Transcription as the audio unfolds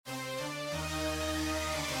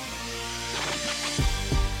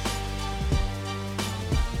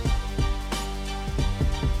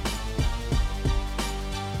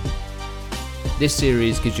This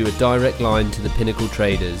series gives you a direct line to the Pinnacle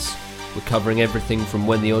traders. We're covering everything from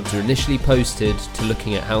when the odds are initially posted to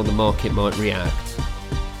looking at how the market might react.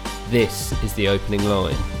 This is the opening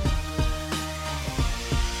line.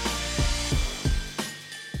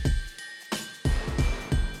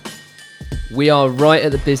 We are right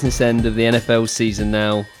at the business end of the NFL season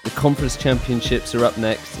now. The conference championships are up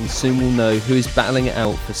next and soon we'll know who is battling it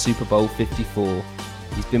out for Super Bowl 54.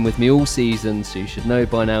 He's been with me all season, so you should know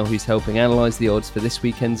by now who's helping analyse the odds for this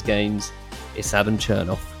weekend's games. It's Adam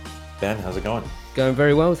Chernoff. Ben, how's it going? Going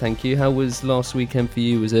very well, thank you. How was last weekend for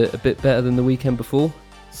you? Was it a bit better than the weekend before?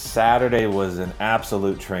 Saturday was an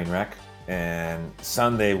absolute train wreck, and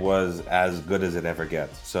Sunday was as good as it ever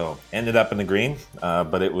gets. So ended up in the green,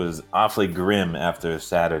 but it was awfully grim after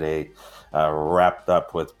Saturday wrapped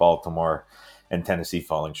up with Baltimore and Tennessee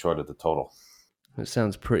falling short of the total. It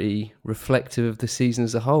sounds pretty reflective of the season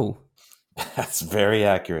as a whole. That's very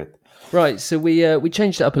accurate. Right, so we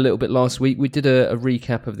changed it up a little bit last week. We did a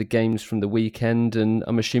recap of the games from the weekend, and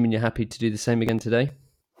I'm assuming you're happy to do the same again today?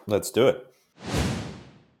 Let's do it.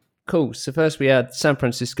 Cool. So first we had San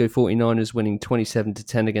Francisco 49ers winning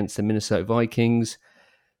 27-10 against the Minnesota Vikings.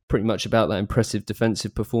 Pretty much about that impressive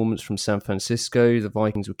defensive performance from San Francisco. The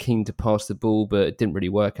Vikings were keen to pass the ball, but it didn't really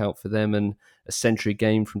work out for them. And a century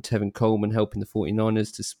game from Tevin Coleman helping the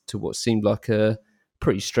 49ers to what seemed like a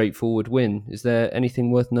pretty straightforward win. Is there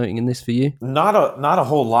anything worth noting in this for you? Not a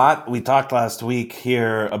whole lot. We talked last week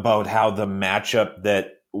here about how the matchup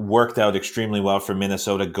that worked out extremely well for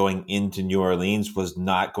Minnesota going into New Orleans was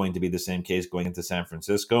not going to be the same case going into San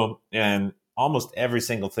Francisco. And almost every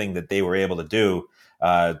single thing that they were able to do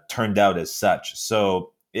turned out as such.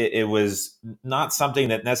 So it was not something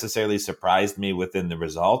that necessarily surprised me within the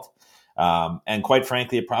result. And quite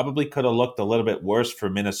frankly, it probably could have looked a little bit worse for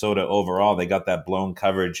Minnesota overall. They got that blown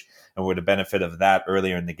coverage and were the benefit of that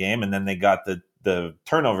earlier in the game. And then they got the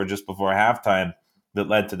turnover just before halftime that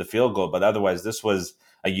led to the field goal. But otherwise, this was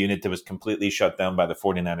a unit that was completely shut down by the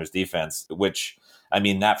 49ers defense, which, I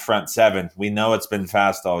mean, that front seven, we know it's been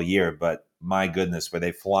fast all year, but my goodness, were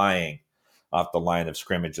they flying off the line of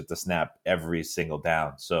scrimmage at the snap every single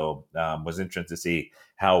down. So was interested to see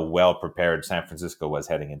how well prepared San Francisco was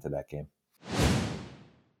heading into that game.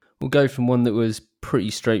 We'll go from one that was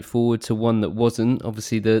pretty straightforward to one that wasn't.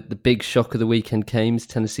 Obviously, the big shock of the weekend came as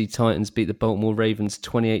Tennessee Titans beat the Baltimore Ravens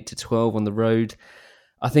 28-12 on the road.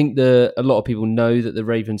 I think a lot of people know that the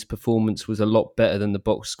Ravens' performance was a lot better than the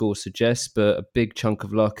box score suggests, but a big chunk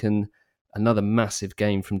of luck and another massive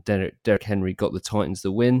game from Derrick Henry got the Titans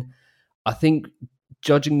the win. I think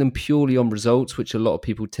judging them purely on results, which a lot of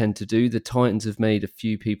people tend to do, the Titans have made a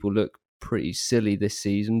few people look pretty silly this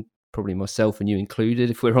season, probably myself and you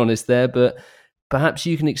included, if we're honest there. But perhaps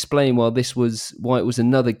you can explain why it was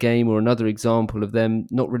another game or another example of them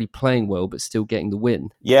not really playing well, but still getting the win.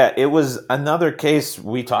 Yeah, it was another case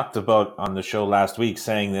we talked about on the show last week,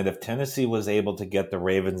 saying that if Tennessee was able to get the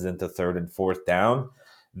Ravens into third and fourth down,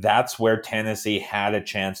 that's where Tennessee had a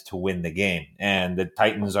chance to win the game. And the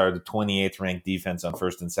Titans are the 28th ranked defense on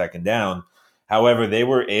first and second down. However, they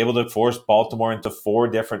were able to force Baltimore into 4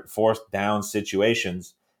 different fourth down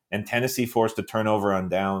situations, and Tennessee forced a turnover on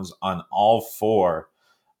downs on all 4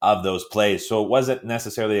 of those plays. So it wasn't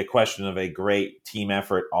necessarily a question of a great team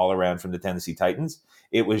effort all around from the Tennessee Titans.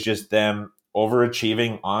 It was just them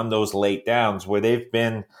overachieving on those late downs where they've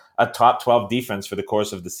been a top 12 defense for the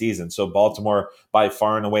course of the season. So Baltimore, by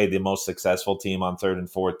far and away, the most successful team on third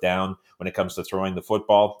and fourth down when it comes to throwing the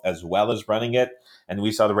football as well as running it. And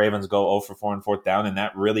we saw the Ravens go 0 for 4 on fourth down, and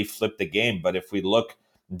that really flipped the game. But if we look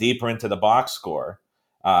deeper into the box score,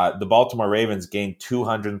 the Baltimore Ravens gained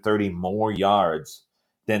 230 more yards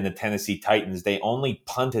than the Tennessee Titans. They only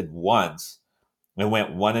punted once and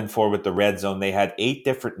went 1-4 with the red zone. They had 8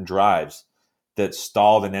 different drives that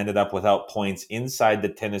stalled and ended up without points inside the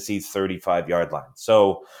Tennessee 35-yard line.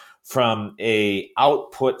 So from a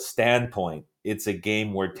output standpoint, it's a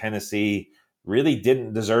game where Tennessee really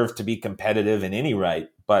didn't deserve to be competitive in any right,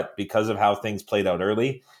 but because of how things played out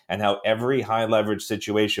early and how every high leverage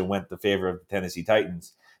situation went in favor of the Tennessee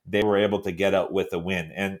Titans, they were able to get out with a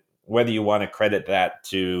win. And whether you want to credit that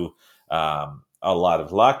to a lot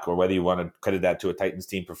of luck or whether you want to credit that to a Titans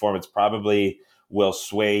team performance, probably will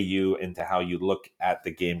sway you into how you look at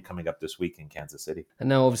the game coming up this week in Kansas City. And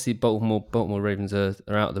now obviously Baltimore Ravens are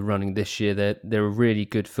out of the running this year. They're a really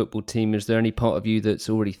good football team. Is there any part of you that's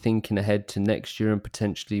already thinking ahead to next year and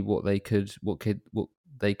potentially what they could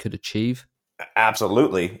achieve?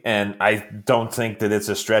 Absolutely. And I don't think that it's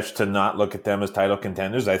a stretch to not look at them as title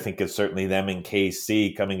contenders. I think it's certainly them and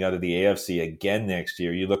KC coming out of the AFC again next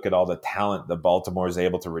year. You look at all the talent that Baltimore is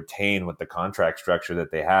able to retain with the contract structure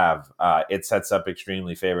that they have. It sets up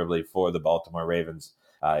extremely favorably for the Baltimore Ravens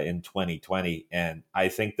in 2020. And I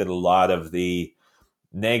think that a lot of the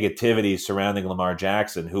negativity surrounding Lamar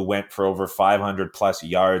Jackson, who went for over 500 plus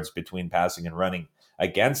yards between passing and running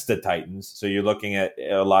against the Titans. So you're looking at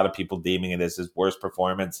a lot of people deeming it as his worst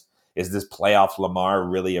performance. Is this playoff Lamar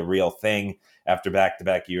really a real thing after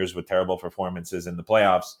back-to-back years with terrible performances in the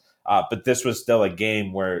playoffs? But this was still a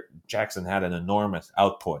game where Jackson had an enormous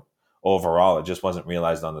output overall. It just wasn't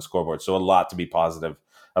realized on the scoreboard. So a lot to be positive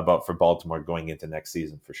about for Baltimore going into next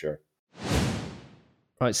season for sure.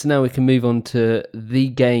 Right, so now we can move on to the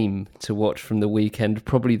game to watch from the weekend,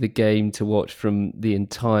 probably the game to watch from the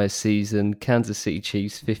entire season. Kansas City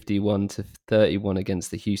Chiefs 51-31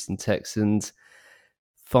 against the Houston Texans.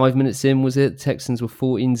 5 minutes in, was it? Texans were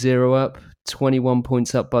 14-0 up, 21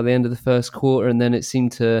 points up by the end of the first quarter, and then it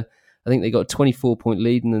seemed to, I think they got a 24-point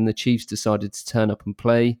lead, and then the Chiefs decided to turn up and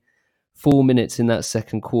play. 4 minutes in that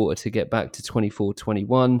second quarter to get back to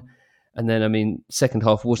 24-21. And then, I mean, second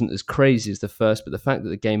half wasn't as crazy as the first, but the fact that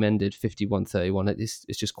the game ended 51-31,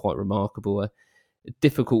 it's just quite remarkable. A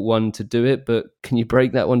difficult one to do it, but can you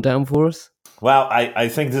break that one down for us? Well, I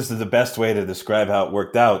think this is the best way to describe how it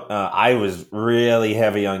worked out. I was really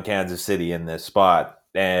heavy on Kansas City in this spot,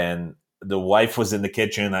 and the wife was in the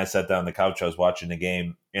kitchen. I sat down on the couch. I was watching the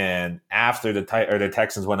game, and after the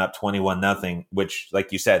Texans went up 21-0, which,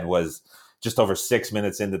 like you said, was just over 6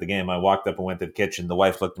 minutes into the game, I walked up and went to the kitchen. The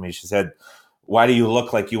wife looked at me. She said, "Why do you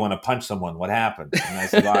look like you want to punch someone? What happened?" And I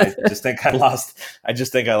said, "Well, I just think I lost. I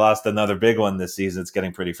just think I lost another big one this season. It's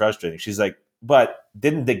getting pretty frustrating." She's like, "But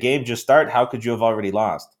didn't the game just start? How could you have already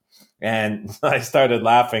lost?" And I started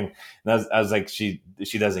laughing. And I was like, she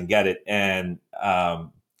doesn't get it. And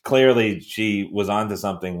clearly she was onto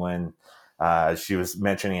something when she was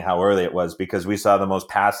mentioning how early it was, because we saw the most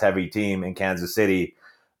pass-heavy team in Kansas City.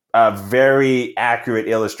 A very accurate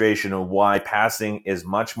illustration of why passing is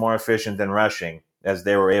much more efficient than rushing, as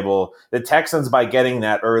they were able, the Texans, by getting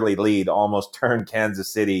that early lead, almost turned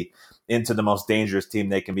Kansas City into the most dangerous team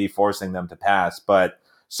they can be, forcing them to pass. But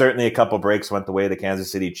certainly a couple breaks went the way of the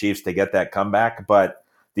Kansas City Chiefs to get that comeback. But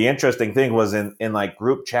the interesting thing was in like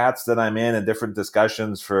group chats that I'm in and different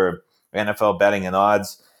discussions for NFL betting and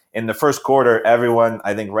odds, in the first quarter, everyone,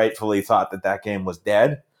 I think, rightfully thought that game was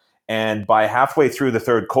dead. And by halfway through the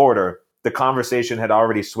third quarter, the conversation had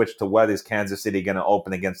already switched to what is Kansas City going to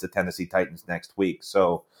open against the Tennessee Titans next week.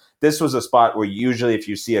 So this was a spot where usually if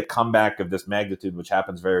you see a comeback of this magnitude, which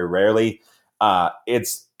happens very rarely,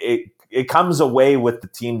 it comes away with the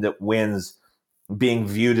team that wins being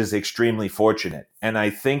viewed as extremely fortunate. And I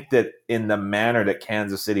think that in the manner that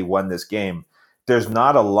Kansas City won this game, there's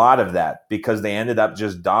not a lot of that, because they ended up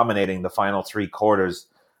just dominating the final three quarters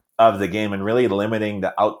of the game and really limiting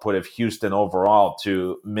the output of Houston overall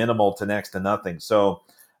to minimal to next to nothing. So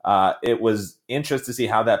it was interesting to see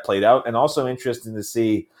how that played out, and also interesting to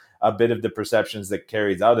see a bit of the perceptions that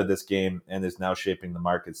carries out of this game and is now shaping the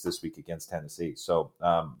markets this week against Tennessee. So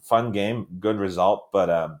fun game, good result,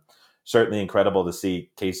 but certainly incredible to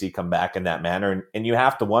see KC come back in that manner. And you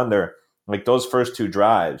have to wonder, like those first two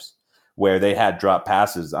drives where they had drop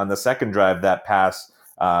passes, on the second drive, that pass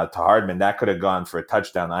to Hardman, that could have gone for a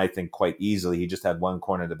touchdown, I think, quite easily. He just had one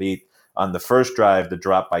corner to beat. On the first drive, the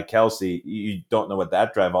drop by Kelce, you don't know what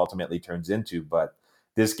that drive ultimately turns into, but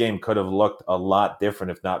this game could have looked a lot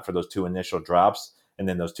different if not for those two initial drops and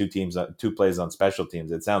then those two plays on special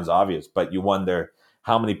teams. It sounds obvious, but you wonder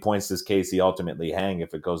how many points does KC ultimately hang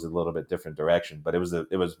if it goes a little bit different direction. But it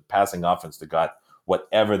was passing offense that got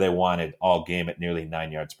whatever they wanted all game at nearly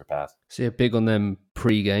 9 yards per pass. So you're big on them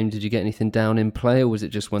pre-game. Did you get anything down in play, or was it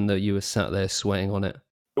just when you were sat there sweating on it?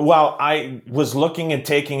 Well, I was looking at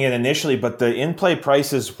taking it initially, but the in-play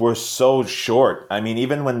prices were so short. I mean,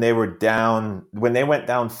 even when they went down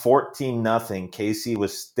 14-0, KC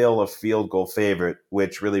was still a field goal favorite,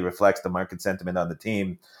 which really reflects the market sentiment on the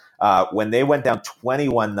team. When they went down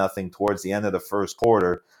 21-0 towards the end of the first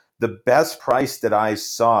quarter, the best price that I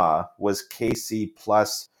saw was KC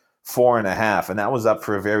plus 4.5, and that was up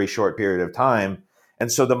for a very short period of time.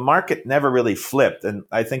 And so the market never really flipped. And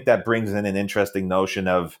I think that brings in an interesting notion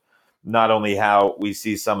of not only how we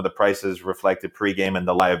see some of the prices reflected pregame and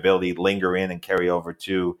the liability linger in and carry over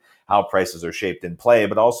to how prices are shaped in play,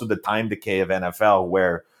 but also the time decay of NFL,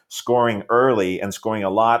 where scoring early and scoring a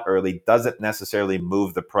lot early doesn't necessarily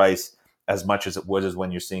move the price as much as it would as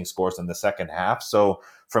when you're seeing scores in the second half. So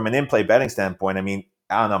from an in-play betting standpoint, I mean,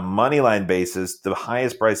 on a money line basis, the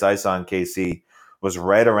highest price I saw in KC was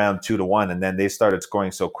right around 2-1. And then they started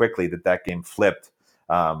scoring so quickly that game flipped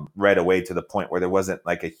right away to the point where there wasn't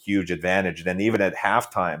like a huge advantage. Then even at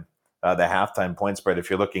halftime, the halftime point spread, if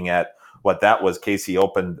you're looking at what that was, KC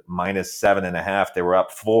opened -7.5. They were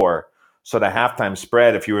up 4. So the halftime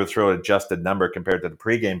spread, if you were to throw an adjusted number compared to the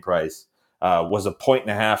pregame price, was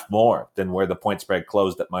 1.5 more than where the point spread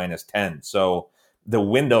closed at -10. So the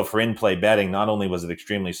window for in-play betting, not only was it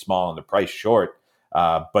extremely small and the price short,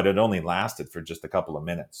 but it only lasted for just a couple of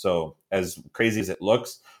minutes. So as crazy as it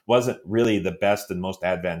looks, wasn't really the best and most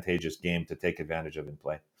advantageous game to take advantage of in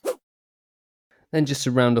play. Then just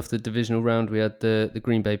to round off the divisional round, we had the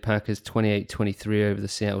Green Bay Packers 28-23 over the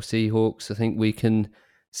Seattle Seahawks. I think we can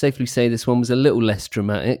safely say this one was a little less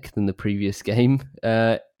dramatic than the previous game.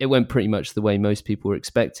 It went pretty much the way most people were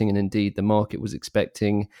expecting, and indeed the market was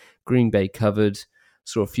expecting. Green Bay covered,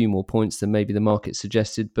 saw a few more points than maybe the market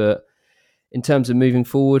suggested, but in terms of moving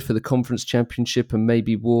forward for the conference championship and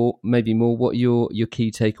maybe more, what are your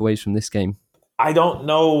key takeaways from this game? I don't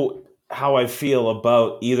know how I feel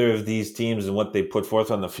about either of these teams and what they put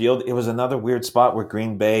forth on the field. It was another weird spot where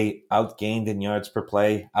Green Bay outgained in yards per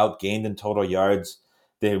play, outgained in total yards.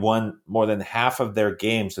 They won more than half of their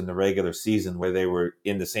games in the regular season where they were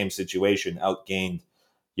in the same situation, outgained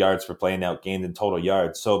yards per play and outgained in total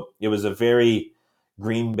yards. So it was a very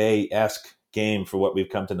Green Bay-esque game for what we've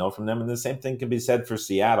come to know from them. And the same thing can be said for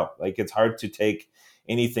Seattle. Like, it's hard to take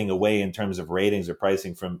anything away in terms of ratings or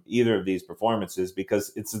pricing from either of these performances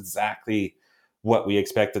because it's exactly what we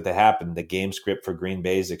expected to happen. The game script for Green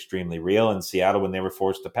Bay is extremely real, and Seattle, when they were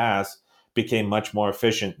forced to pass, became much more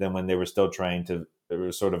efficient than when they were still trying to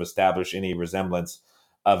sort of establish any resemblance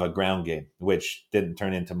of a ground game, which didn't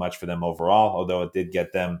turn into much for them overall, although it did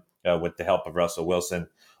get them, with the help of Russell Wilson,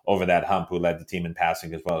 over that hump, who led the team in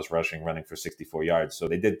passing as well as rushing, running for 64 yards. So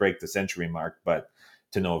they did break the century mark, but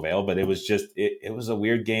to no avail. But it was just, it was a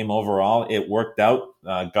weird game overall. It worked out,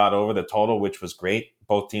 got over the total, which was great.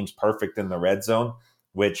 Both teams perfect in the red zone,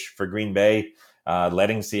 which for Green Bay,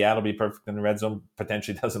 letting Seattle be perfect in the red zone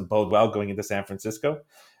potentially doesn't bode well going into San Francisco.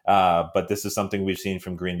 But this is something we've seen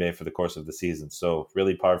from Green Bay for the course of the season. So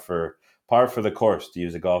really par for the course, to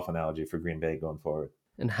use a golf analogy, for Green Bay going forward.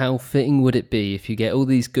 And how fitting would it be if you get all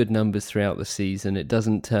these good numbers throughout the season, it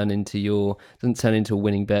doesn't turn into a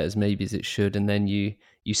winning bet as maybe as it should, and then you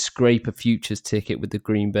scrape a futures ticket with the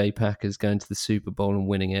Green Bay Packers going to the Super Bowl and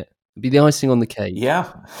winning it? It'd be the icing on the cake.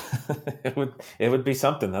 Yeah, it would be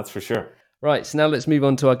something, that's for sure. Right, so now let's move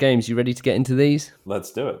on to our games. You ready to get into these?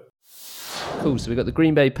 Let's do it. Cool, so we've got the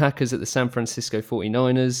Green Bay Packers at the San Francisco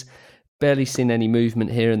 49ers. Barely seen any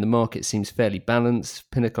movement here, and the market seems fairly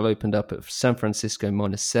balanced. Pinnacle opened up at San Francisco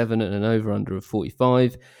 -7 and an over-under of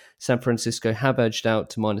 45. San Francisco have edged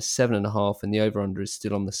out to -7.5, and the over-under is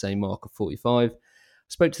still on the same mark of 45. I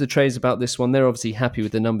spoke to the traders about this one. They're obviously happy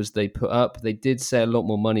with the numbers they put up. They did say a lot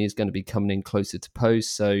more money is going to be coming in closer to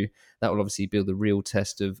post, so that will obviously be the real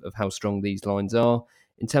test of how strong these lines are.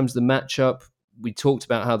 In terms of the matchup, we talked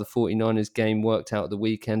about how the 49ers game worked out at the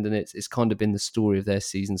weekend, and it's kind of been the story of their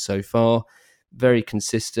season so far. Very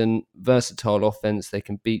consistent, versatile offense. They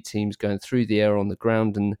can beat teams going through the air on the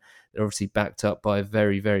ground, and they're obviously backed up by a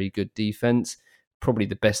very, very good defense. Probably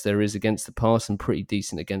the best there is against the pass and pretty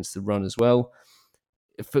decent against the run as well.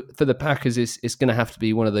 For the Packers, it's going to have to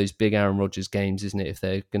be one of those big Aaron Rodgers games, isn't it, if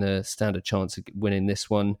they're going to stand a chance of winning this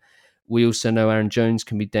one. We also know Aaron Jones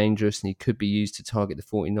can be dangerous, and he could be used to target the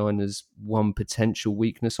 49ers' one potential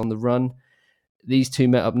weakness on the run. These two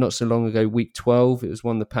met up not so long ago, week 12. It was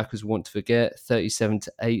one the Packers want to forget,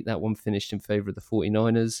 37-8. That one finished in favor of the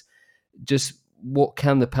 49ers. Just what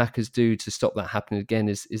can the Packers do to stop that happening again?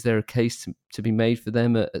 Is there a case to be made for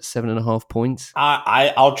them at 7.5 points?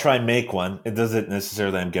 I'll try and make one. It doesn't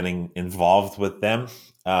necessarily I'm getting involved with them.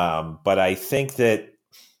 But I think that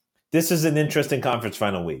this is an interesting conference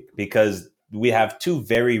final week because we have two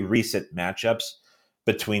very recent matchups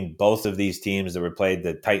between both of these teams that were played.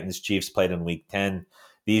 The Titans-Chiefs played in week 10.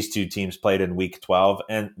 These two teams played in week 12.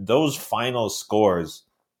 And those final scores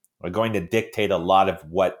are going to dictate a lot of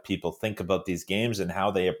what people think about these games and how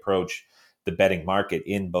they approach the betting market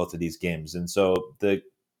in both of these games. And so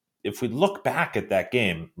if we look back at that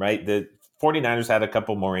game, right, the 49ers had a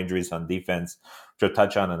couple more injuries on defense, which I'll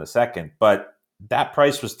touch on in a second, but that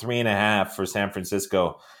price was 3.5 for San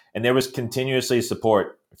Francisco, and there was continuously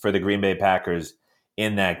support for the Green Bay Packers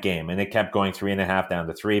in that game, and it kept going 3.5 down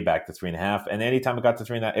to 3, back to 3.5, and anytime it got to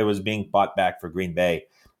 3.5, it was being bought back for Green Bay.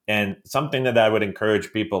 And something that I would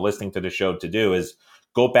encourage people listening to the show to do is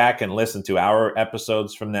go back and listen to our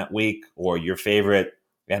episodes from that week or your favorite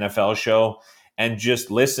NFL show and just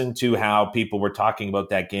listen to how people were talking about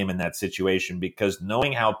that game in that situation, because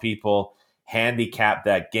knowing how people handicap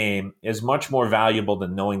that game is much more valuable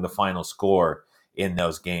than knowing the final score in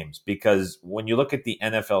those games. Because when you look at the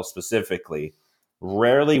NFL specifically,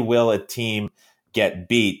 rarely will a team get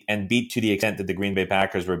beat, and beat to the extent that the Green Bay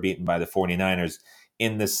Packers were beaten by the 49ers,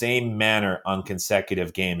 in the same manner on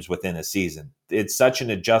consecutive games within a season. It's such an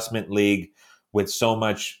adjustment league with so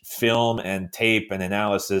much film and tape and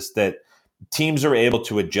analysis that teams are able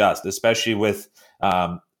to adjust, especially with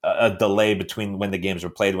a delay between when the games are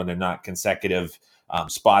played, when they're not consecutive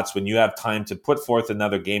spots. When you have time to put forth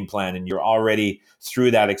another game plan and you're already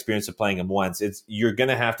through that experience of playing them once, you're going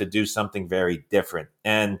to have to do something very different.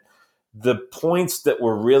 And the points that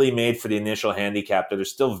were really made for the initial handicap that are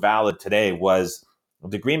still valid today was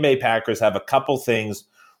the Green Bay Packers have a couple things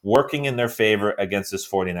working in their favor against this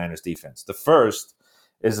 49ers defense. The first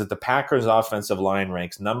is that the Packers offensive line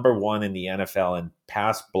ranks number 1 in the NFL in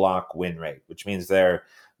pass block win rate, which means they're,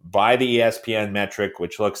 by the ESPN metric,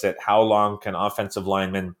 which looks at how long can offensive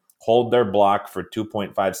linemen hold their block for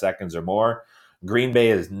 2.5 seconds or more, Green Bay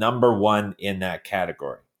is number 1 in that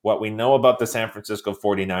category. What we know about the San Francisco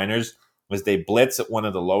 49ers is they blitz at one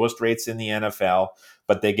of the lowest rates in the NFL,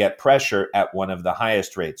 but they get pressure at one of the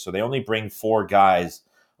highest rates. So they only bring 4 guys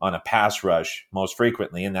on a pass rush most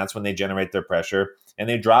frequently, and that's when they generate their pressure, and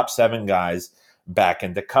they drop 7 guys back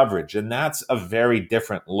into coverage. And that's a very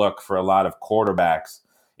different look for a lot of quarterbacks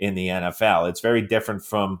in the NFL. It's very different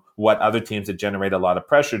from what other teams that generate a lot of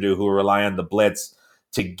pressure do, who rely on the blitz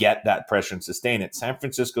to get that pressure and sustain it. San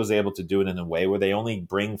Francisco is able to do it in a way where they only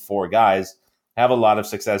bring 4 guys, have a lot of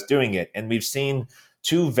success doing it. And we've seen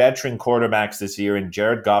 2 veteran quarterbacks this year in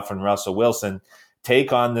Jared Goff and Russell Wilson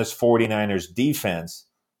take on this 49ers defense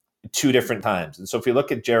 2 different times. And so if you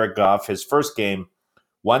look at Jared Goff, his first game,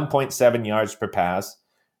 1.7 yards per pass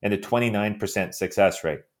and a 29% success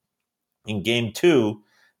rate. In game 2,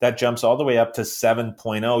 that jumps all the way up to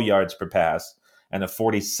 7.0 yards per pass and a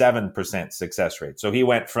 47% success rate. So he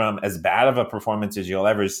went from as bad of a performance as you'll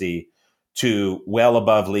ever see to well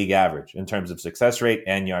above league average in terms of success rate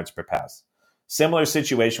and yards per pass. Similar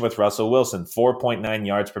situation with Russell Wilson, 4.9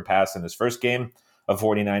 yards per pass in his first game, a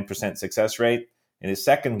 49% success rate. In his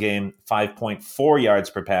second game, 5.4 yards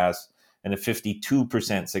per pass and a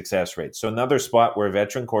 52% success rate. So another spot where a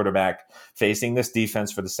veteran quarterback facing this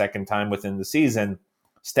defense for the second time within the season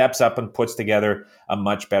steps up and puts together a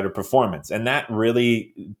much better performance. And that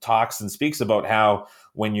really talks and speaks about how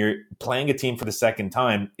when you're playing a team for the second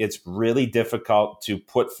time, it's really difficult to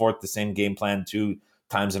put forth the same game plan 2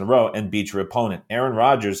 times in a row and beat your opponent. Aaron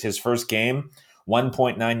Rodgers, his first game,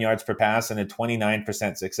 1.9 yards per pass and a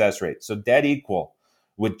 29% success rate. So dead equal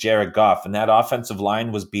with Jared Goff. And that offensive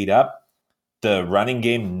line was beat up. The running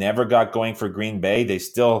game never got going for Green Bay. They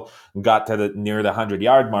still got to near the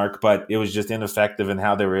 100-yard mark, but it was just ineffective in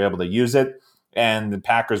how they were able to use it. And the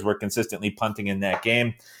Packers were consistently punting in that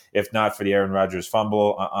game, if not for the Aaron Rodgers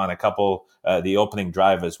fumble on a couple, the opening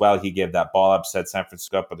drive as well. He gave that ball up, set San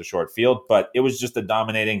Francisco up with a short field, but it was just a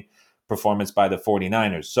dominating performance by the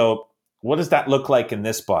 49ers. So what does that look like in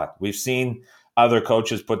this spot? We've seen other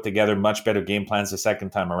coaches put together much better game plans the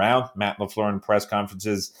second time around. Matt LaFleur in press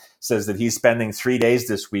conferences says that he's spending 3 days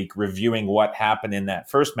this week reviewing what happened in that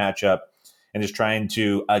first matchup and is trying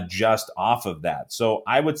to adjust off of that. So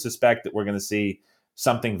I would suspect that we're going to see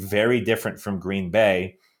something very different from Green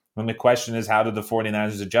Bay. And the question is, how do the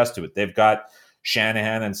 49ers adjust to it? They've got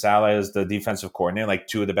Shanahan and Saleh as the defensive coordinator, like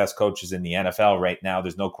 2 of the best coaches in the NFL right now.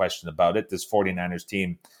 There's no question about it. This 49ers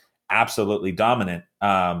team, absolutely dominant.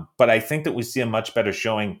 But I think that we see a much better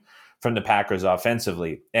showing from the Packers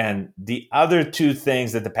offensively. And the other 2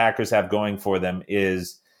 things that the Packers have going for them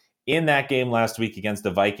is in that game last week against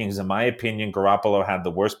the Vikings, in my opinion, Garoppolo had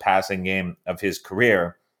the worst passing game of his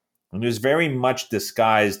career. And it was very much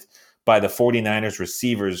disguised by the 49ers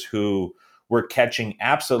receivers who were catching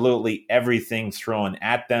absolutely everything thrown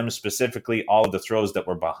at them, specifically all of the throws that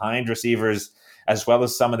were behind receivers, as well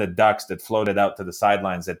as some of the ducks that floated out to the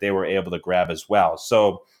sidelines that they were able to grab as well.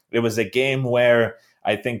 So it was a game where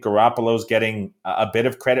I think Garoppolo's getting a bit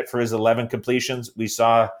of credit for his 11 completions. We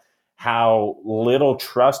saw how little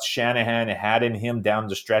trust Shanahan had in him down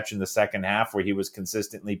the stretch in the second half, where he was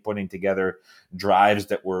consistently putting together drives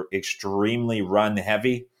that were extremely run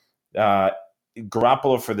heavy.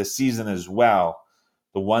 Garoppolo for the season as well,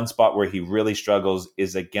 the one spot where he really struggles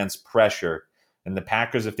is against pressure. And the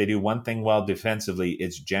Packers, if they do one thing well defensively,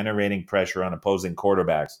 it's generating pressure on opposing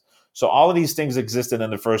quarterbacks. So all of these things existed in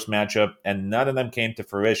the first matchup, and none of them came to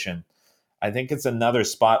fruition. I think it's another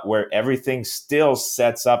spot where everything still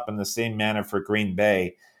sets up in the same manner for Green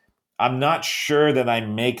Bay. I'm not sure that I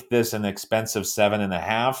make this an expensive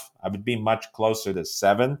 7.5. I would be much closer to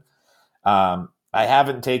 7. I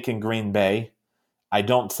haven't taken Green Bay. I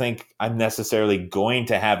don't think I'm necessarily going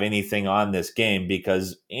to have anything on this game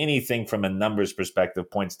because anything from a numbers perspective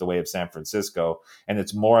points the way of San Francisco. And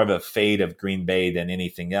it's more of a fade of Green Bay than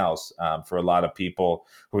anything else for a lot of people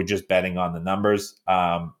who are just betting on the numbers.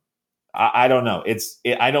 I don't know.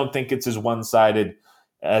 I don't think it's as one-sided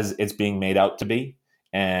as it's being made out to be.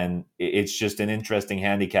 And it's just an interesting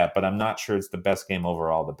handicap, but I'm not sure it's the best game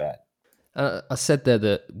overall to bet. I said there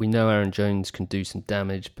that we know Aaron Jones can do some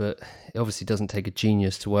damage, but it obviously doesn't take a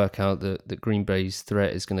genius to work out that Green Bay's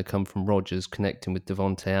threat is going to come from Rodgers connecting with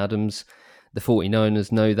Devontae Adams. The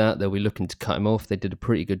 49ers know that. They'll be looking to cut him off. They did a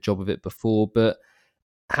pretty good job of it before, but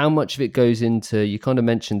how much of it goes into, you kind of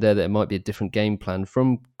mentioned there that it might be a different game plan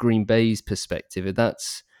from Green Bay's perspective.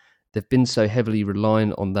 They've been so heavily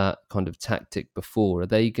reliant on that kind of tactic before. Are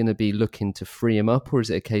they going to be looking to free him up, or is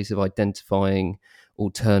it a case of identifying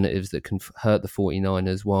alternatives that can hurt the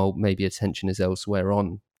 49ers while maybe attention is elsewhere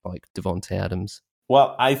on, like Devontae Adams?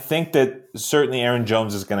 Well, I think that certainly Aaron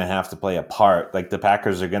Jones is going to have to play a part. Like the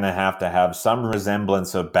Packers are going to have some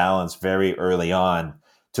resemblance of balance very early on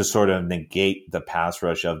to sort of negate the pass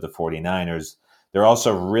rush of the 49ers. They're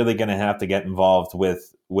also really going to have to get involved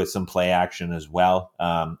with some play action as well.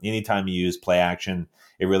 Anytime you use play action,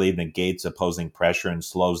 it really negates opposing pressure and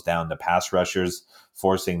slows down the pass rushers,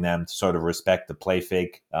 forcing them to sort of respect the play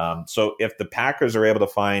fake. So if the Packers are able to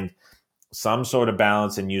find some sort of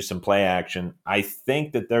balance and use some play action, I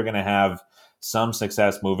think that they're going to have some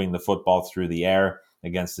success moving the football through the air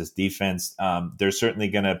against this defense. They're certainly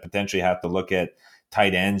going to potentially have to look at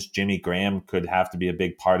tight ends. Jimmy Graham could have to be a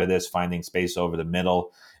big part of this, finding space over the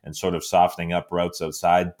middle and sort of softening up routes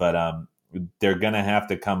outside. But they're going to have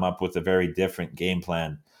to come up with a very different game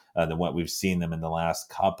plan than what we've seen them in the last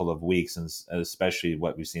couple of weeks, and especially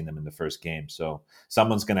what we've seen them in the first game. So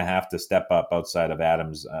someone's going to have to step up outside of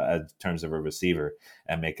Adams in terms of a receiver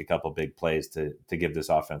and make a couple big plays to give this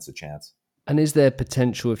offense a chance. And is there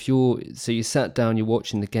potential so you sat down, you're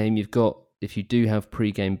watching the game, if you do have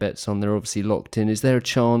pre-game bets on, they're obviously locked in. Is there a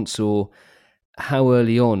chance, or how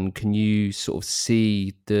early on can you sort of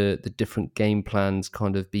see the different game plans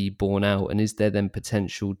kind of be borne out? And is there then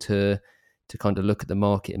potential to kind of look at the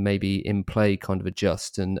market and maybe in play kind of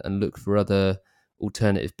adjust and look for other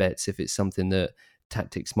alternative bets if it's something that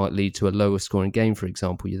tactics might lead to a lower scoring game, for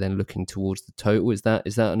example, you're then looking towards the total? Is that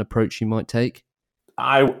an approach you might take?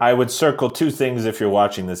 I would circle two things if you're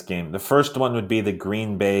watching this game. The first one would be the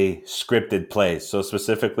Green Bay scripted plays. So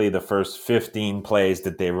specifically the first 15 plays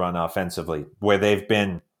that they run offensively, where they've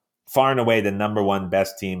been far and away the number one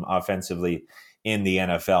best team offensively in the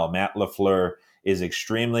NFL. Matt LaFleur is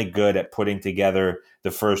extremely good at putting together the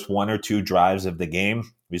first one or two drives of the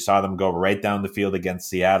game. We saw them go right down the field against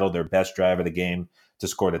Seattle, their best drive of the game, to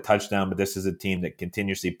score the touchdown. But this is a team that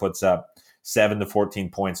continuously puts up 7 to 14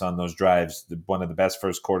 points on those drives. One of the best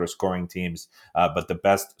first quarter scoring teams, but the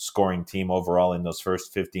best scoring team overall in those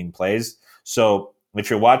first 15 plays. So if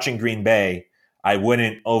you're watching Green Bay, I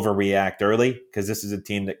wouldn't overreact early because this is a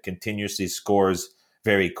team that continuously scores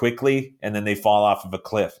very quickly, and then they fall off of a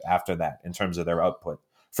cliff after that in terms of their output.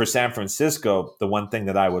 For San Francisco, the one thing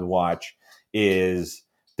that I would watch is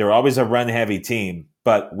they're always a run-heavy team,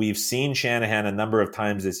 but we've seen Shanahan a number of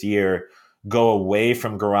times this year go away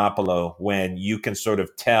from Garoppolo when you can sort of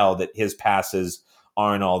tell that his passes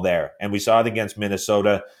aren't all there. And we saw it against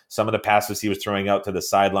Minnesota. Some of the passes he was throwing out to the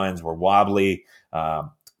sidelines were wobbly.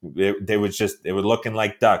 They were looking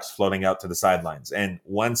like ducks floating out to the sidelines. And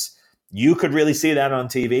once you could really see that on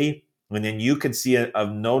TV, and then you could see a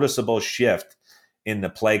noticeable shift in the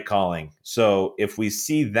play calling. So if we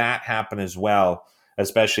see that happen as well,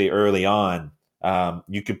 especially early on,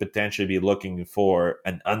 you could potentially be looking for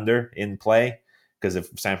an under in play, because if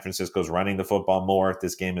San Francisco's running the football more,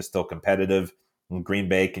 this game is still competitive, and Green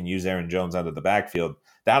Bay can use Aaron Jones out of the backfield,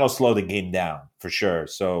 that'll slow the game down for sure.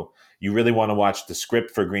 So you really want to watch the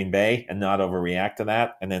script for Green Bay and not overreact to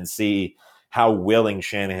that, and then see how willing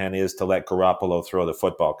Shanahan is to let Garoppolo throw the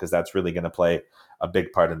football, because that's really going to play a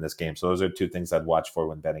big part in this game. So those are two things I'd watch for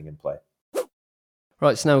when betting in play.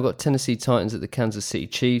 Right, so now we've got Tennessee Titans at the Kansas City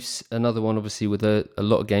Chiefs. Another one, obviously, with a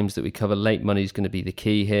lot of games that we cover. Late money is going to be the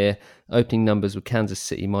key here. Opening numbers with Kansas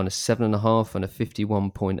City minus 7.5 and a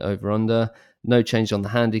 51-point over-under. No change on the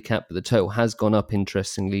handicap, but the total has gone up,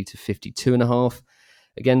 interestingly, to 52.5.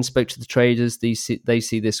 Again, spoke to the traders. They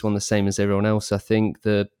see this one the same as everyone else. I think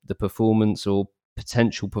the performance or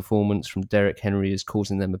potential performance from Derrick Henry is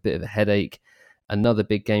causing them a bit of a headache. Another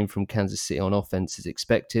big game from Kansas City on offense is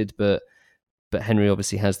expected, but Henry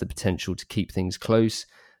obviously has the potential to keep things close.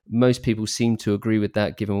 Most people seem to agree with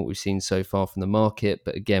that given what we've seen so far from the market.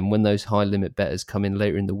 But again, when those high limit bettors come in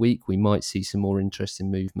later in the week, we might see some more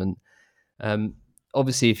interesting movement.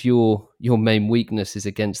 Obviously, if your main weakness is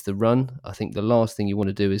against the run, I think the last thing you want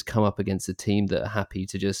to do is come up against a team that are happy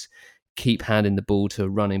to just keep handing the ball to a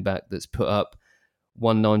running back that's put up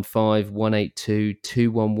 195, 182,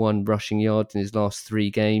 211 rushing yards in his last 3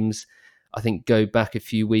 games. I think go back a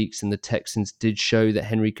few weeks and the Texans did show that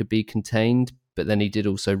Henry could be contained, but then he did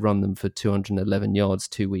also run them for 211 yards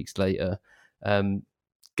 2 weeks later.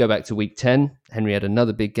 Go back to week 10, Henry had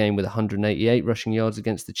another big game with 188 rushing yards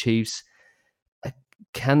against the Chiefs.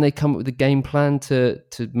 Can they come up with a game plan to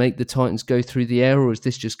make the Titans go through the air, or is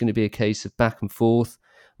this just going to be a case of back and forth?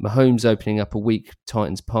 Mahomes opening up a weak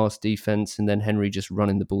Titans pass defense and then Henry just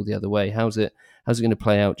running the ball the other way. How's it going to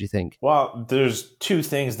play out, do you think? Well, there's 2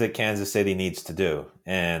 things that Kansas City needs to do.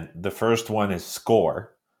 And the first one is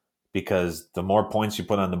score, because the more points you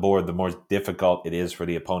put on the board, the more difficult it is for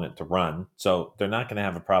the opponent to run. So they're not going to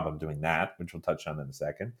have a problem doing that, which we'll touch on in a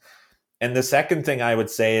second. And the second thing I would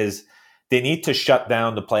say is they need to shut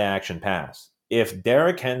down the play action pass. If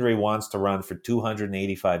Derrick Henry wants to run for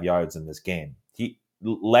 285 yards in this game,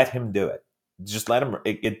 let him do it. Just let him.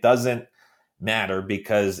 It doesn't matter,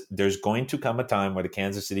 because there's going to come a time where the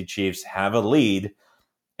Kansas City Chiefs have a lead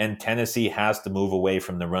and Tennessee has to move away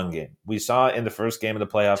from the run game. We saw in the first game of the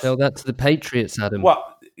playoffs. Tell that to the Patriots, Adam.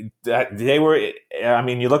 Well, they were, I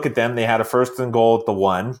mean, you look at them, they had a 1st and goal at the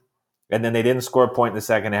 1, and then they didn't score a point in the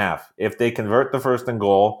second half. If they convert the 1st and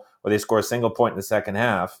goal, or they score a single point in the second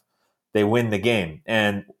half, they win the game.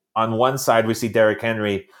 And on one side, we see Derrick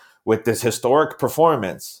Henry with this historic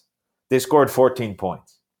performance. They scored 14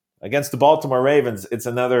 points. Against the Baltimore Ravens, it's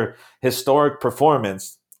another historic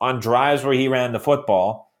performance. On drives where he ran the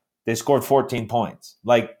football, they scored 14 points.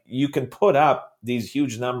 Like, you can put up these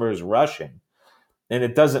huge numbers rushing, and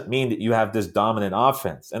it doesn't mean that you have this dominant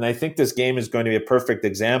offense. And I think this game is going to be a perfect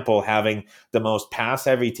example, having the most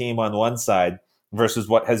pass-heavy team on one side versus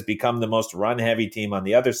what has become the most run-heavy team on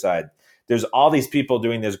the other side. There's all these people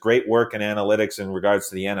doing this great work in analytics in regards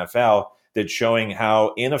to the NFL that's showing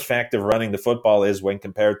how ineffective running the football is when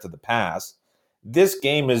compared to the pass. This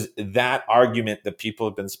game is that argument that people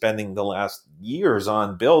have been spending the last years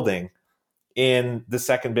on building in the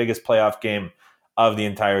second biggest playoff game of the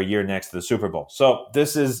entire year next to the Super Bowl. So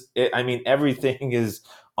this is, I mean, everything is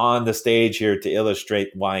on the stage here to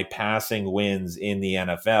illustrate why passing wins in the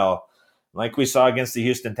NFL. Like we saw against the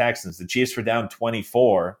Houston Texans, the Chiefs were down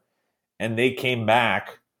 24, and they came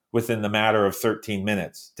back within the matter of 13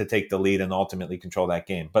 minutes to take the lead and ultimately control that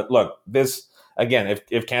game. But look, this, again,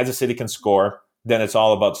 if Kansas City can score, then it's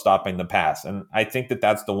all about stopping the pass. And I think that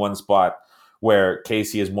that's the one spot where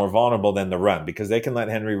KC is more vulnerable than the run, because they can let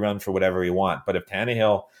Henry run for whatever he wants. But if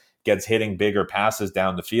Tannehill gets hitting bigger passes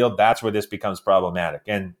down the field, that's where this becomes problematic.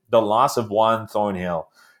 And the loss of Juan Thornhill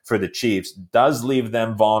for the Chiefs does leave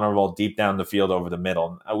them vulnerable deep down the field over the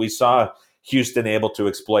middle. We saw Houston able to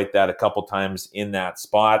exploit that a couple times in that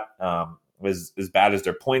spot. Was as bad as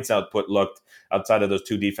their points output looked outside of those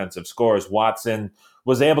 2 defensive scores. Watson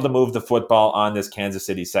was able to move the football on this Kansas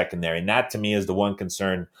City secondary. And that, to me, is the one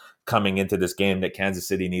concern coming into this game that Kansas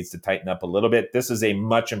City needs to tighten up a little bit. This is a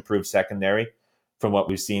much improved secondary from what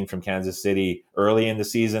we've seen from Kansas City early in the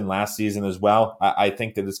season, last season as well. I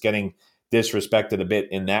think that it's getting disrespected a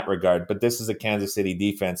bit in that regard. But this is a Kansas City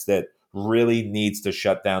defense that really needs to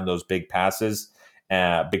shut down those big passes,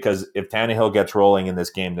 because if Tannehill gets rolling in this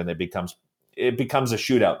game, then it becomes a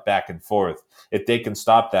shootout back and forth. If they can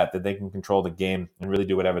stop that, then they can control the game and really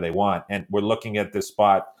do whatever they want. And we're looking at this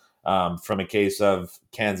spot from a case of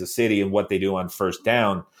Kansas City and what they do on first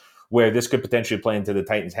down, where this could potentially play into the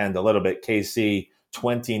Titans' hand a little bit. KC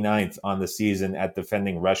 29th on the season at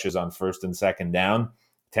defending rushes on first and second down.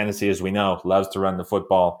 Tennessee, as we know, loves to run the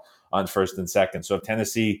football on first and second. So if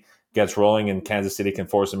Tennessee gets rolling and Kansas City can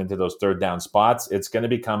force them into those third down spots, it's going to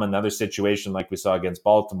become another situation like we saw against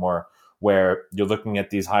Baltimore, where you're looking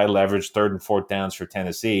at these high leverage third and fourth downs for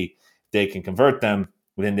Tennessee. They can convert them,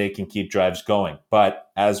 then they can keep drives going. But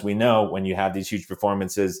as we know, when you have these huge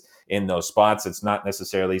performances in those spots, it's not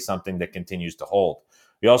necessarily something that continues to hold.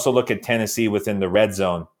 We also look at Tennessee within the red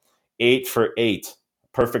zone, 8 for 8,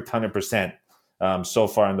 perfect 100% so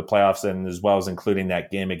far in the playoffs, and as well as including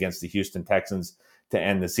that game against the Houston Texans to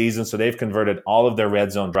end the season. So they've converted all of their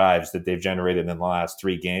red zone drives that they've generated in the last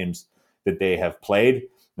 3 games that they have played.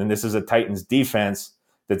 And this is a Titans defense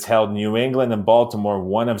that's held New England and Baltimore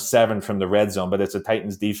 1 of 7 from the red zone, but it's a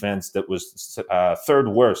Titans defense that was third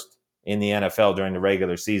worst in the NFL during the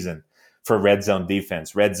regular season for red zone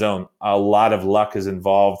defense. Red zone, a lot of luck is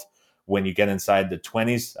involved when you get inside the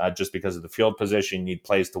 20s, just because of the field position. You need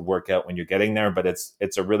plays to work out when you're getting there, but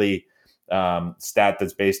it's a really stat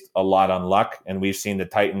that's based a lot on luck. And we've seen the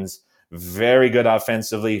Titans very good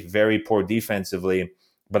offensively, very poor defensively,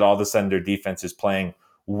 but all of a sudden their defense is playing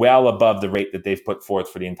well above the rate that they've put forth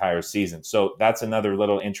for the entire season. So that's another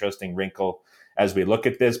little interesting wrinkle as we look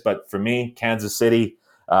at this. But for me, Kansas City,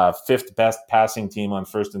 fifth best passing team on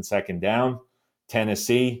first and second down.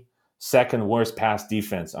 Tennessee, second worst pass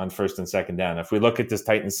defense on first and second down. If we look at this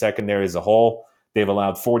Titans secondary as a whole, they've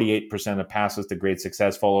allowed 48% of passes to great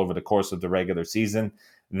success fall over the course of the regular season.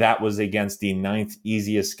 That was against the ninth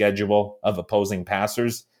easiest schedule of opposing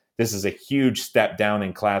passers. This is a huge step down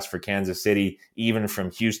in class for Kansas City, even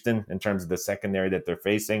from Houston, in terms of the secondary that they're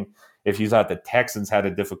facing. If you thought the Texans had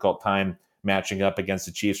a difficult time matching up against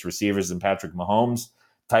the Chiefs receivers and Patrick Mahomes,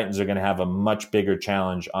 Titans are going to have a much bigger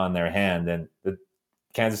challenge on their hand. And the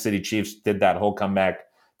Kansas City Chiefs did that whole comeback.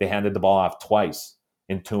 They handed the ball off twice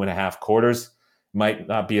in 2.5 quarters. Might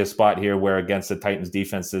not be a spot here where against the Titans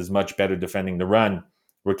defense is much better defending the run,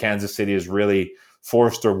 where Kansas City is really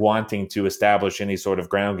forced or wanting to establish any sort of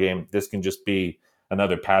ground game. This can just be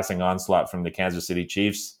another passing onslaught from the Kansas City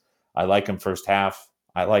Chiefs. I like them first half.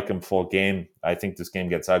 I like them full game. I think this game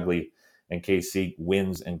gets ugly, and KC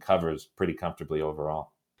wins and covers pretty comfortably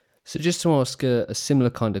overall. So just to ask a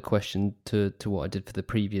similar kind of question to what I did for the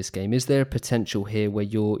previous game, is there a potential here where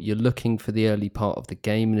you're looking for the early part of the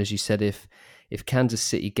game? And as you said, if Kansas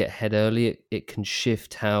City get ahead early, it can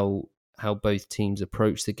shift how both teams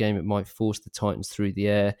approach the game. It might force the Titans through the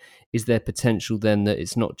air. Is there potential then that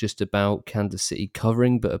it's not just about Kansas City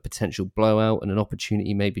covering, but a potential blowout and an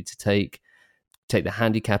opportunity maybe to take the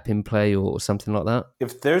handicap in play or something like that?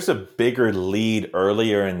 If there's a bigger lead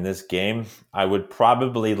earlier in this game, I would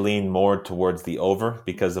probably lean more towards the over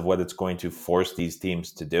because of what it's going to force these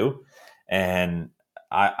teams to do. And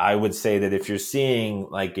I would say that if you're seeing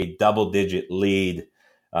like a double-digit lead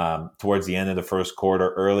towards the end of the first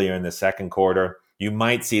quarter, earlier in the second quarter, you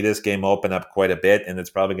might see this game open up quite a bit, and it's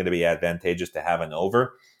probably going to be advantageous to have an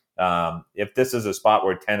over. If this is a spot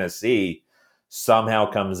where Tennessee somehow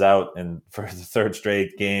comes out and for the third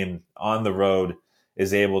straight game on the road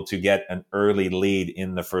is able to get an early lead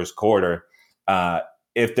in the first quarter,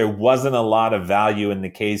 if there wasn't a lot of value in the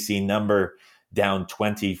KC number down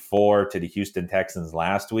 24 to the Houston Texans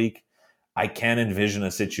last week, I can envision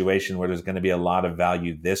a situation where there's going to be a lot of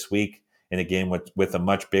value this week in a game with a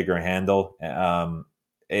much bigger handle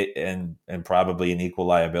and probably an equal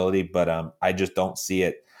liability. But I just don't see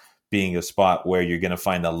it being a spot where you're going to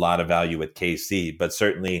find a lot of value with KC. But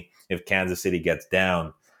certainly if Kansas City gets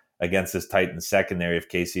down against this Titans secondary, if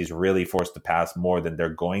KC is really forced to pass more than they're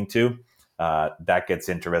going to, that gets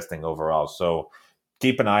interesting overall. So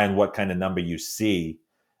keep an eye on what kind of number you see.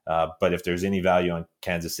 But if there's any value on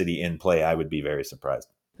Kansas City in play, I would be very surprised.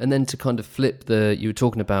 And then to kind of flip you were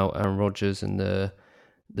talking about Aaron Rodgers and the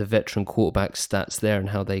veteran quarterback stats there and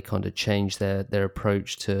how they kind of change their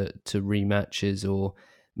approach to rematches or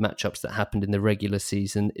matchups that happened in the regular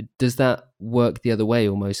season. Does that work the other way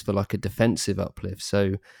almost for like a defensive uplift?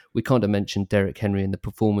 So we kind of mentioned Derrick Henry and the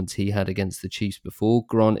performance he had against the Chiefs before.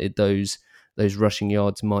 Granted, those rushing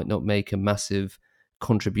yards might not make a massive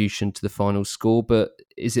contribution to the final score, but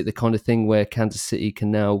is it the kind of thing where Kansas City can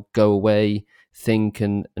now go away, think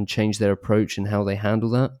and change their approach and how they handle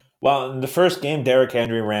that? Well, in the first game, Derrick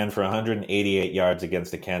Henry ran for 188 yards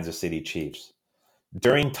against the Kansas City Chiefs.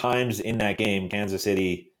 During times in that game, Kansas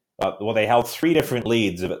City, they held 3 different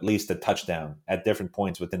leads of at least a touchdown at different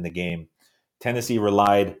points within the game. Tennessee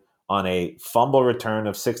relied on a fumble return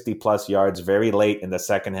of 60-plus yards very late in the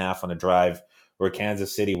second half on a drive where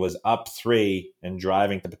Kansas City was up 3 and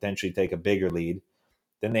driving to potentially take a bigger lead.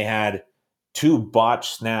 Then they had 2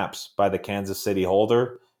 botched snaps by the Kansas City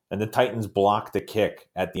holder, and the Titans blocked a kick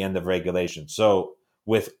at the end of regulation. So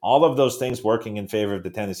with all of those things working in favor of the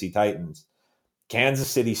Tennessee Titans, Kansas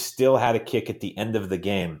City still had a kick at the end of the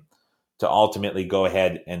game to ultimately go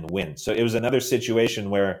ahead and win. So it was another situation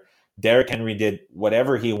where Derrick Henry did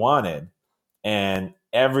whatever he wanted, and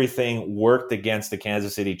everything worked against the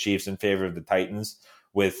Kansas City Chiefs in favor of the Titans,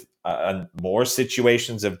 with more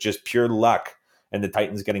situations of just pure luck and the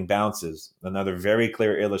Titans getting bounces. Another very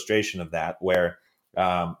clear illustration of that, where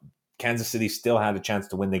Kansas City still had a chance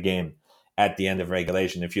to win the game at the end of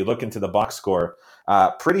regulation. If you look into the box score,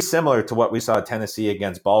 pretty similar to what we saw at Tennessee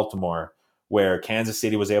against Baltimore, where Kansas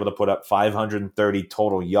City was able to put up 530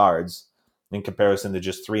 total yards in comparison to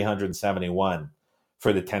just 371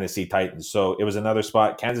 for the Tennessee Titans. So it was another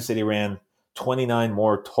spot. Kansas City ran 29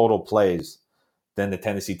 more total plays than the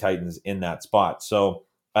Tennessee Titans in that spot. So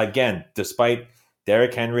again, despite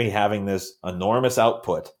Derrick Henry having this enormous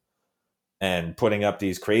output, and putting up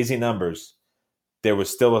these crazy numbers, there was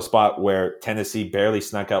still a spot where Tennessee barely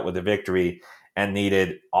snuck out with a victory and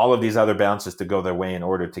needed all of these other bounces to go their way in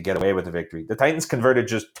order to get away with the victory. The Titans converted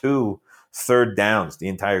just 2 third downs the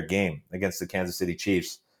entire game against the Kansas City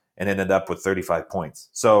Chiefs and ended up with 35 points.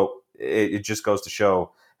 So it just goes to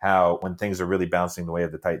show how when things are really bouncing the way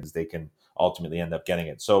of the Titans, they can ultimately end up getting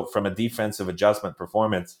it. So from a defensive adjustment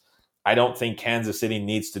performance, I don't think Kansas City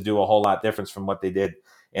needs to do a whole lot different from what they did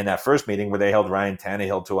in that first meeting where they held Ryan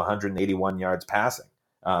Tannehill to 181 yards passing.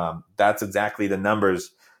 That's exactly the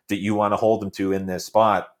numbers that you want to hold them to in this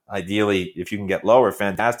spot. Ideally, if you can get lower,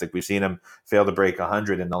 fantastic. We've seen him fail to break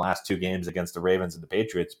 100 in the last 2 games against the Ravens and the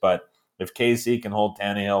Patriots. But if KC can hold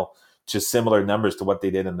Tannehill to similar numbers to what they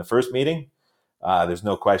did in the first meeting, there's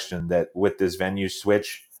no question that with this venue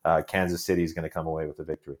switch, Kansas City is going to come away with a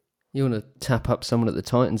victory. You want to tap up someone at the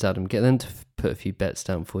Titans, Adam, get them to put a few bets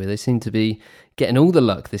down for you. They seem to be getting all the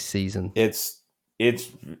luck this season. It's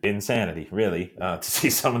insanity, really, to see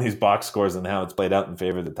some of these box scores and how it's played out in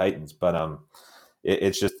favor of the Titans. But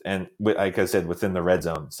it's just, and like I said, within the red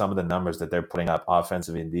zone, some of the numbers that they're putting up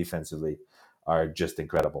offensively and defensively are just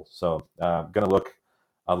incredible. So going to look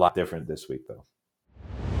a lot different this week, though.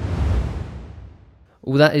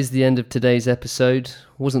 Well, that is the end of today's episode.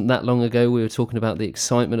 Wasn't that long ago we were talking about the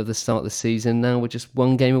excitement of the start of the season. Now we're just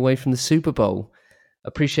 1 game away from the Super Bowl.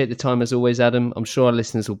 Appreciate the time as always, Adam. I'm sure our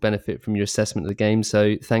listeners will benefit from your assessment of the game,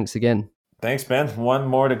 so thanks again. Thanks, Ben. 1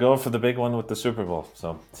 more to go for the big one with the Super Bowl.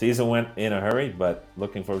 So season went in a hurry, but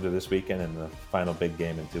looking forward to this weekend and the final big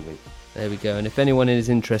game in 2 weeks. There we go. And if anyone is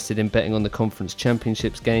interested in betting on the conference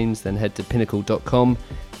championships games, then head to pinnacle.com.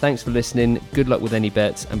 Thanks for listening. Good luck with any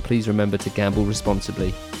bets, and please remember to gamble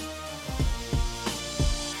responsibly.